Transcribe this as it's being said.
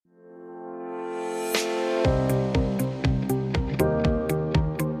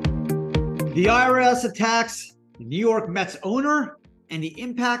The IRS attacks the New York Mets owner and the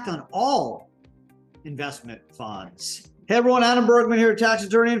impact on all investment funds. Hey everyone, Adam Bergman here, tax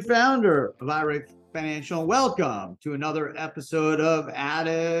attorney and founder of IRS Financial. Welcome to another episode of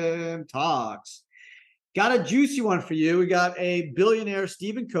Adam Talks. Got a juicy one for you. We got a billionaire,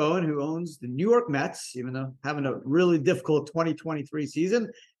 Steven Cohen, who owns the New York Mets, even though having a really difficult 2023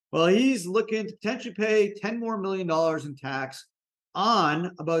 season. Well, he's looking to potentially pay $10 million more in tax on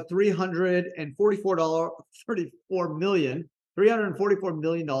about $344 million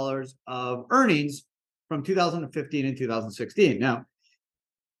of earnings from 2015 and 2016. Now,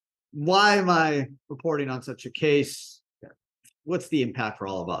 why am I reporting on such a case? What's the impact for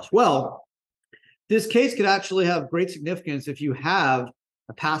all of us? Well, this case could actually have great significance if you have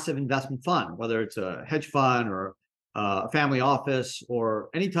a passive investment fund, whether it's a hedge fund or a family office or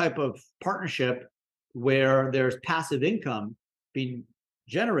any type of partnership where there's passive income being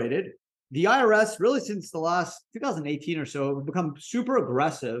generated. The IRS, really since the last 2018 or so, have become super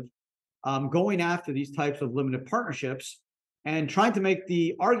aggressive going after these types of limited partnerships and trying to make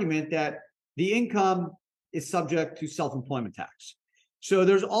the argument that the income is subject to self-employment tax. So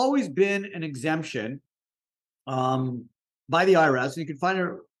there's always been an exemption by the IRS, and you can find it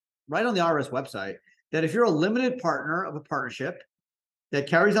right on the IRS website, that if you're a limited partner of a partnership that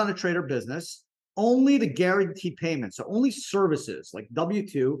carries on a trade or business, only the guaranteed payments, so only services like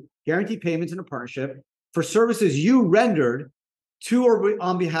W-2, guaranteed payments in a partnership for services you rendered to or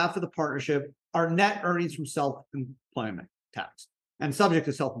on behalf of the partnership are net earnings from self-employment tax and subject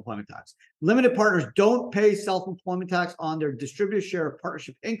to self-employment tax. Limited partners don't pay self-employment tax on their distributed share of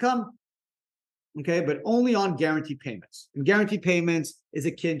partnership income, okay, but only on guaranteed payments. And guaranteed payments is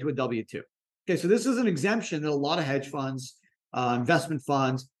akin to a W-2. Okay, so this is an exemption that a lot of hedge funds, investment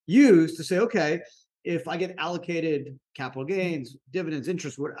funds use to say, okay, if I get allocated capital gains, dividends,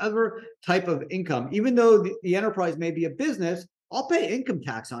 interest, whatever type of income, even though the enterprise may be a business, I'll pay income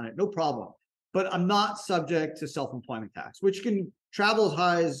tax on it, no problem. But I'm not subject to self-employment tax, which can travel as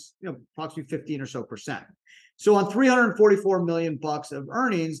high as approximately 15 or so percent. So on $344 million of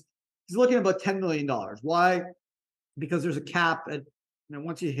earnings, he's looking at about $10 million. Why? Because there's a cap at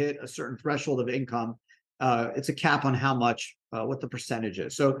once you hit a certain threshold of income, it's a cap on how much, what the percentage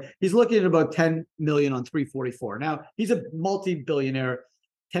is. So he's looking at about 10 million on 344. Now he's a multi-billionaire.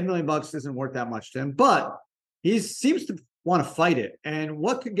 10 million bucks isn't worth that much to him, but he seems to want to fight it. And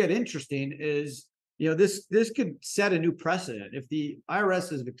what could get interesting is, this could set a new precedent. If the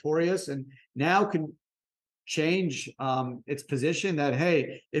IRS is victorious and now can change its position that,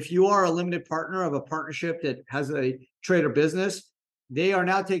 hey, if you are a limited partner of a partnership that has a trade or business, they are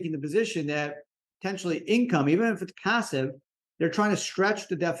now taking the position that potentially income, even if it's passive, they're trying to stretch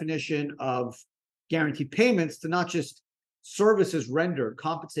the definition of guaranteed payments to not just services rendered,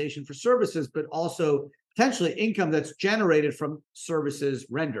 compensation for services, but also potentially income that's generated from services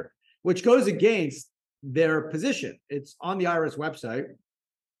rendered, which goes against their position. It's on the IRS website.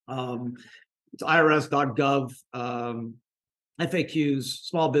 It's irs.gov, FAQs,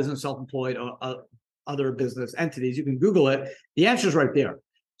 small business, self-employed, other business entities. You can Google it. The answer is right there.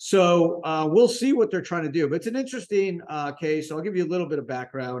 So we'll see what they're trying to do. But it's an interesting case. So I'll give you a little bit of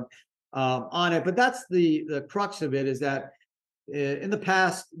background on it. But that's the crux of it, is that in the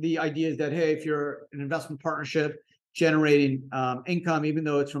past, the idea is that, hey, if you're an investment partnership generating income, even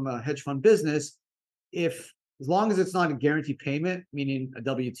though it's from a hedge fund business, as long as it's not a guaranteed payment, meaning a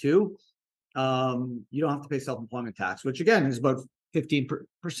W-2, you don't have to pay self-employment tax, which again is about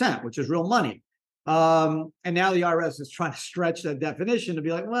 15%, which is real money. And now the IRS is trying to stretch that definition to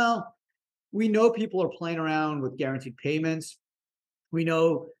be like, well, we know people are playing around with guaranteed payments. We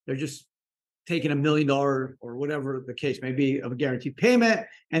know they're just taking $1 million or whatever the case may be of a guaranteed payment,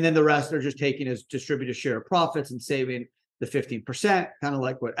 and then the rest they're just taking as distributed share of profits and saving the 15%, kind of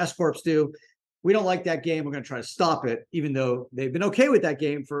like what S corps do. We don't like that game. We're going to try to stop it, even though they've been okay with that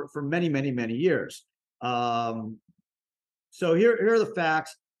game for many, many, many years. So here are the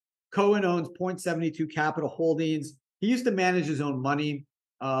facts. Cohen owns 0.72 Capital Holdings. He used to manage his own money.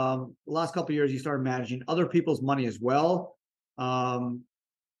 The last couple of years, he started managing other people's money as well,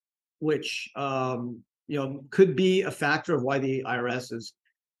 which could be a factor of why the IRS is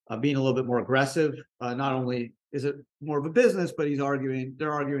being a little bit more aggressive. Not only is it more of a business, but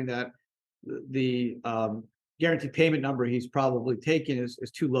they're arguing that the guaranteed payment number he's probably taking is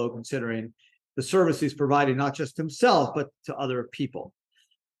too low, considering the service he's providing not just to himself but to other people.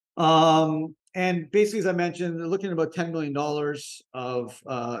 And basically, as I mentioned, they're looking at about $10 million of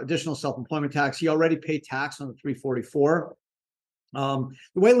additional self-employment tax. He already paid tax on the 344. The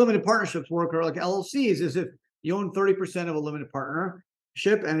way limited partnerships work, or like LLCs, is if you own 30% of a limited partner,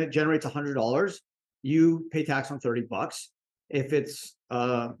 and it generates $100, you pay tax on $30. If it's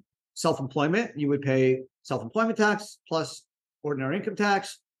self-employment, you would pay self-employment tax plus ordinary income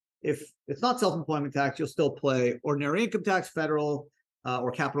tax. If it's not self-employment tax, you'll still pay ordinary income tax, federal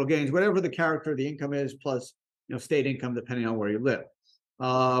or capital gains, whatever the character of the income is, plus state income depending on where you live.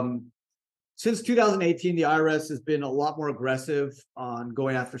 Since 2018, the IRS has been a lot more aggressive on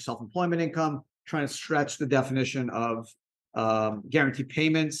going after self-employment income, trying to stretch the definition of guaranteed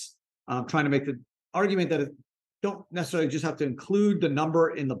payments, trying to make the argument that it don't necessarily just have to include the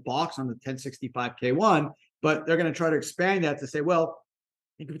number in the box on the 1065K1, but they're going to try to expand that to say, well,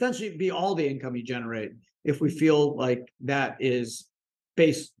 it could potentially be all the income you generate if we feel like that is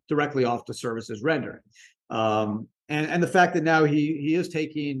based directly off the services rendered. And the fact that now he is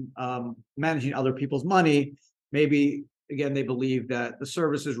taking managing other people's money, maybe again they believe that the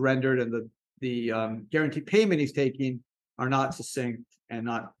services rendered and the guaranteed payment he's taking are not succinct and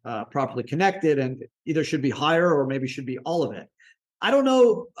not properly connected, and either should be higher or maybe should be all of it. I don't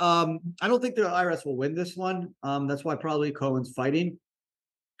know. I don't think the IRS will win this one. That's why probably Cohen's fighting.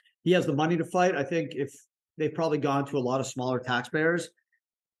 He has the money to fight. I think if they've probably gone to a lot of smaller taxpayers,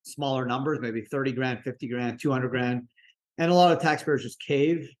 smaller numbers, maybe 30 grand, 50 grand, 200 grand. And a lot of taxpayers just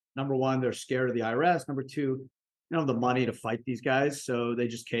cave. Number one, they're scared of the IRS. Number two, they don't have the money to fight these guys, so they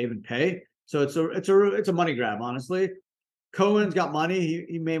just cave and pay. So it's a money grab, honestly. Cohen's got money.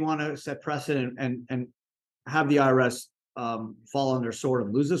 He may want to set precedent and have the IRS fall on their sword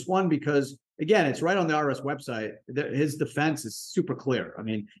and lose this one, because again, it's right on the IRS website. His defense is super clear. I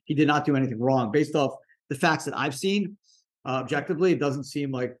mean, he did not do anything wrong based off the facts that I've seen. Objectively, it doesn't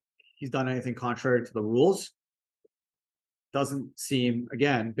seem like he's done anything contrary to the rules. Doesn't seem,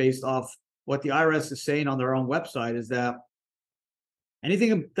 again, based off what the IRS is saying on their own website, is that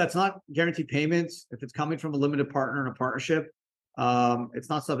anything that's not guaranteed payments, if it's coming from a limited partner in a partnership, it's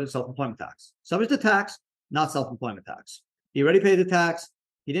not subject to self-employment tax. Subject to tax, not self-employment tax. He already paid the tax.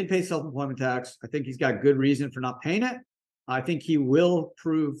 He didn't pay self-employment tax. I think he's got good reason for not paying it. I think he will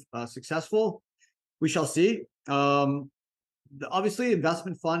prove successful. We shall see. Obviously,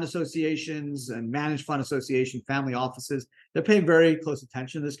 investment fund associations and managed fund association, family offices, they're paying very close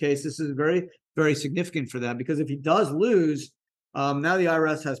attention in this case. This is very, very significant for them, because if he does lose, now the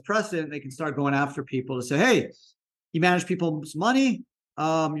IRS has precedent. They can start going after people to say, hey, you manage people's money.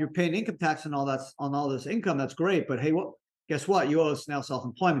 You're paying income tax and all that on all this income. That's great. But hey, guess what? You owe us now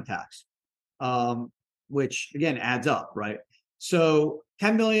self-employment tax, which again adds up, right? So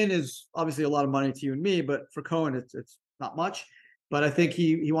 10 million is obviously a lot of money to you and me, but for Cohen, it's not much. But I think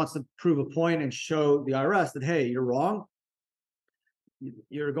he wants to prove a point and show the IRS that, hey, you're wrong.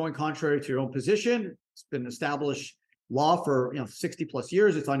 You're going contrary to your own position. It's been established law for 60 plus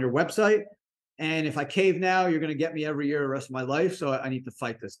years. It's on your website. And if I cave now, you're going to get me every year the rest of my life. So I need to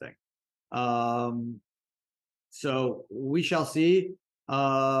fight this thing. So we shall see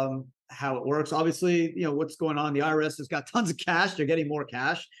how it works. Obviously, what's going on. The IRS has got tons of cash. They're getting more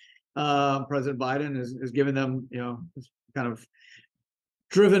cash. President Biden is giving them, kind of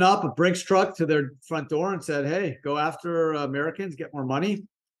driven up a Brinks truck to their front door and said, hey, go after Americans, get more money,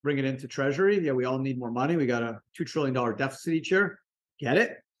 bring it into Treasury. Yeah, we all need more money. We got a $2 trillion deficit each year. Get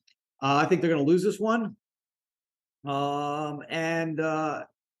it? I think they're going to lose this one. But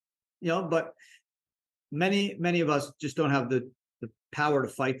many of us just don't have the power to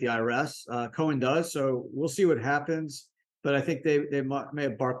fight the IRS. Cohen does, so we'll see what happens. But I think they may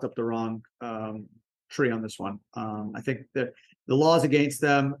have barked up the wrong tree on this one. I think that the law is against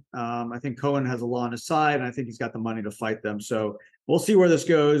them. I think Cohen has a law on his side, and I think he's got the money to fight them. So we'll see where this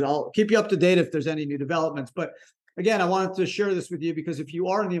goes. I'll keep you up to date if there's any new developments. But again, I wanted to share this with you because if you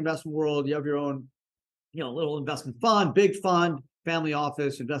are in the investment world, you have your own, little investment fund, big fund, family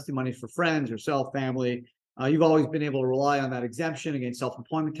office, investing money for friends, yourself, family. You've always been able to rely on that exemption against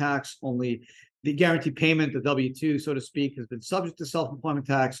self-employment tax. Only the guaranteed payment, the W-2, so to speak, has been subject to self-employment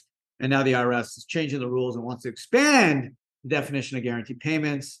tax. And now the IRS is changing the rules and wants to expand the definition of guaranteed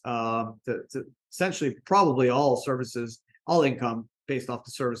payments to essentially probably all services, all income based off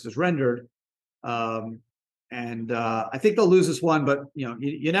the services rendered. I think they'll lose this one, but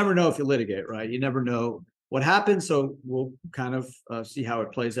you never know if you litigate, right? You never know what happens. So we'll kind of see how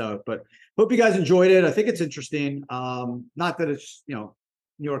it plays out. But hope you guys enjoyed it. I think it's interesting. Not that it's New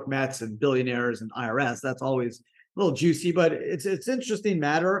York Mets and billionaires and IRS. That's always a little juicy, but it's interesting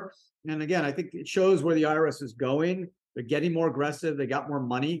matter. And again, I think it shows where the IRS is going. They're getting more aggressive. They got more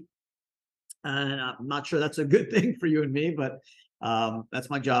money. And I'm not sure that's a good thing for you and me, but that's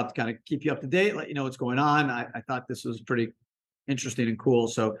my job to kind of keep you up to date, let you know what's going on. I thought this was pretty interesting and cool.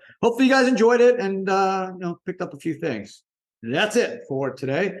 So hopefully you guys enjoyed it and picked up a few things. That's it for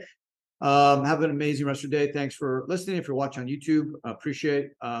today. Have an amazing rest of your day. Thanks for listening. If you're watching on YouTube, appreciate.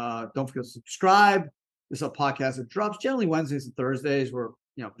 Don't forget to subscribe. This is a podcast that drops generally Wednesdays and Thursdays. We're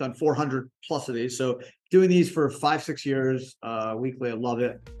done 400 plus of these, so doing these for 5-6 years weekly. I love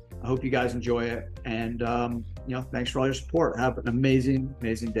it. I hope you guys enjoy it, and thanks for all your support. Have an amazing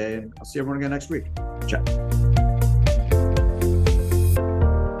day, and I'll see everyone again next week. Ciao.